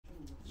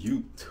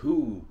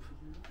YouTube,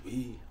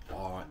 we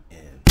are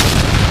in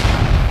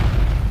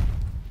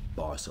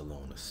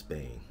Barcelona,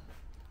 Spain.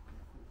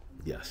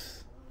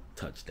 Yes,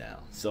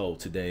 touchdown. So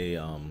today,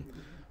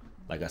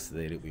 like I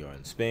stated, we are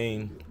in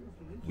Spain.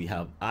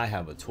 I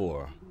have a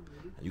tour.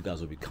 You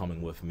guys will be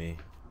coming with me.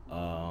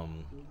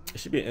 It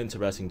should be an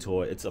interesting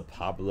tour. It's a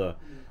popular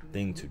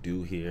thing to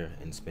do here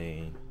in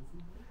Spain.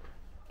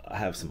 I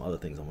have some other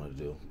things I want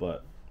to do,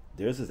 but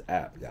there's this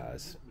app,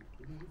 guys.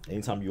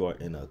 Anytime you are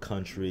in a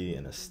country,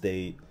 in a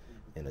state,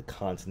 in a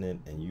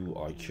continent, and you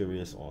are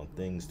curious on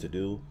things to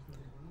do,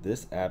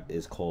 this app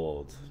is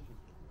called.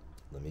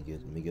 Let me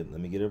get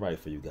it right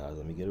for you guys.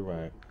 Let me get it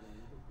right.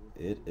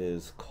 It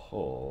is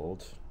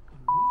called.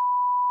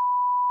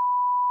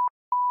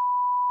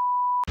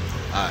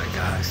 Alright,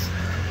 guys.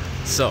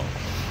 So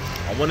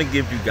I want to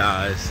give you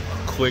guys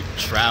a quick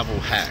travel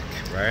hack,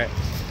 right?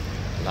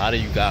 A lot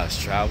of you guys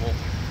travel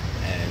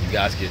and you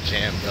guys get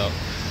jammed up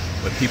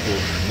with people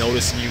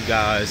noticing you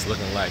guys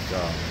looking like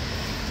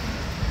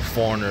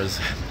foreigners,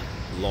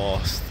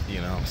 lost, you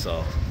know.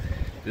 So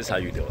this is how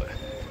you do it.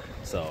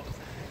 So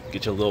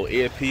get your little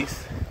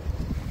earpiece,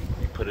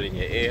 you put it in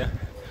your ear,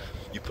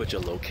 you put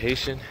your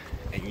location,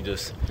 and you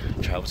just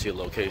travel to your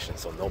location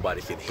so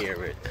nobody can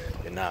hear it.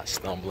 You're not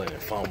stumbling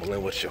and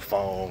fumbling with your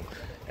phone,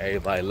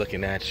 everybody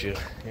looking at you,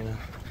 you know,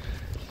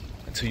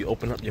 until you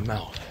open up your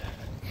mouth.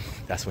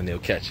 That's when they'll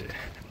catch it.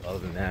 Other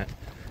than that,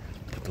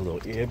 put the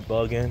little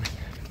earbud in,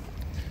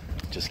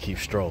 just keep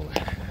strolling.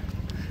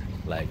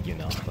 Like, you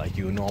know, like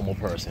you a normal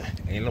person.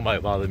 Ain't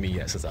nobody bothered me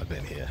yet since I've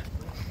been here.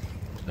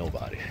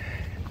 Nobody.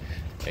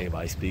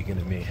 Everybody speaking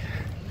to me.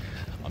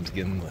 I'm just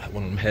getting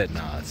one of them head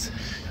nods.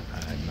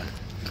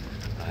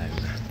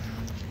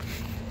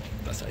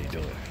 That's how you do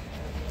it.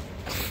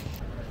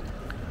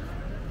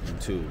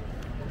 YouTube,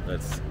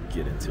 let's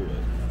get into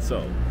it.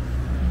 So,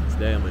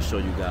 today I'm going to show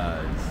you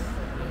guys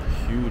the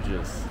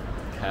hugest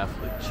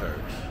Catholic church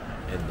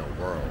in the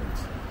world,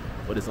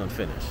 but it's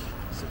unfinished.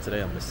 So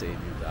today I'm going to save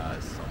you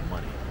guys some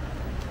money.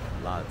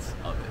 Lots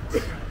of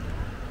it.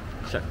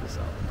 Check this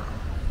out.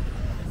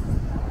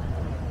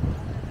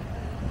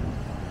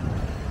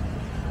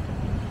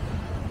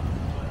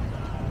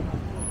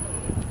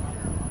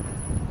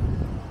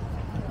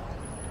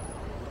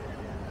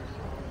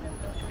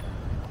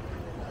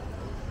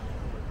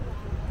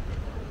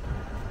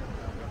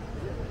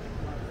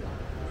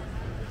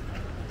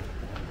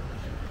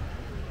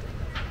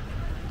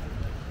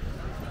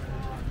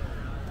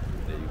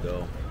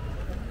 Go.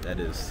 That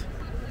is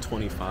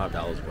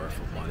 $25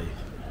 worth of money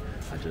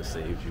I just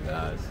saved you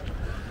guys.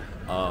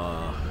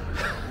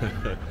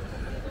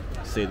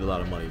 Saved a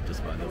lot of money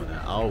just by doing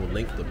that. I'll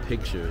link the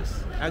pictures.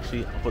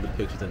 Actually, I'll put the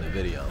pictures in the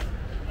video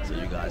so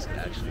you guys can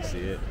actually see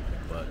it,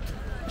 but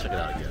check it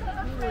out again.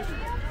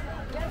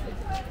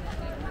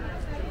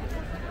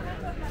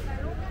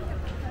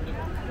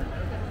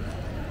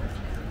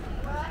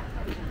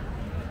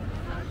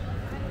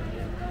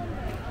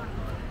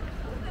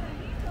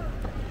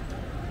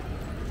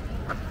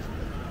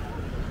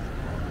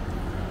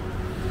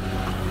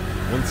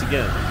 Once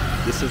again,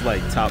 this is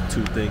like top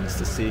 2 things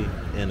to see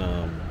in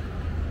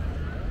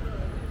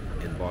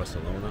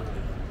Barcelona.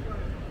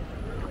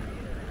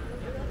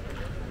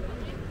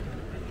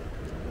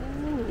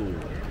 Ooh,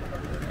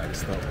 I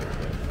just thought.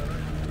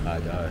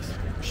 Alright, guys,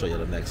 I'll show you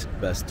the next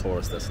best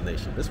tourist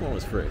destination. This one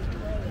was free,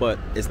 but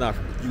it's not.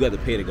 You got to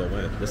pay to go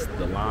in. This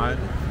the line.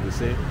 You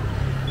see?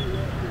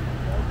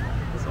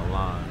 It's a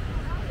line.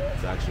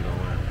 It's actually going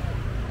in.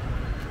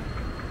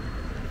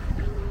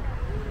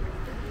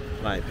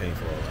 I ain't paying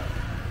for all that.